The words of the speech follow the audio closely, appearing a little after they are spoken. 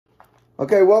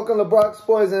Okay, welcome to Brock's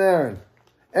Boys and Erin.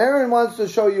 Erin wants to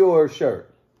show you her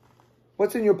shirt.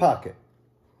 What's in your pocket?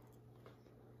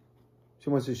 She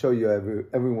wants to show you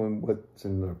everyone what's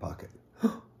in their pocket.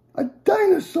 A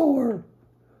dinosaur!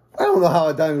 I don't know how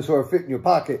a dinosaur fit in your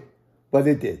pocket, but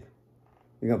it did.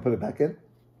 You gonna put it back in?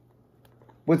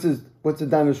 What's the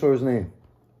dinosaur's name?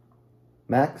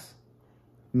 Max?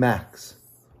 Max.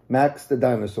 Max the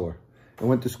dinosaur. I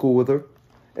went to school with her.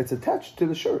 It's attached to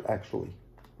the shirt, actually.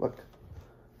 Look.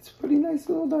 It's a pretty nice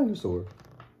little dinosaur.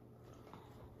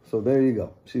 So there you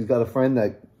go. She's got a friend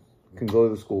that can go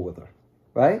to school with her.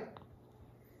 Right?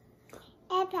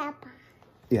 And Papa.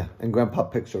 Yeah, and Grandpa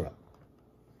picks her up.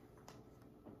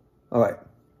 All right.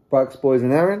 Brock's Boys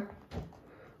and Erin.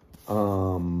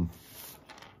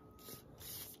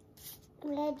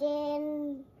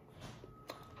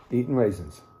 Eating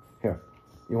raisins. Here.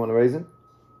 You want a raisin?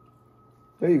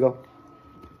 There you go.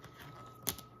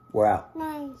 We're out.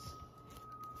 Nice.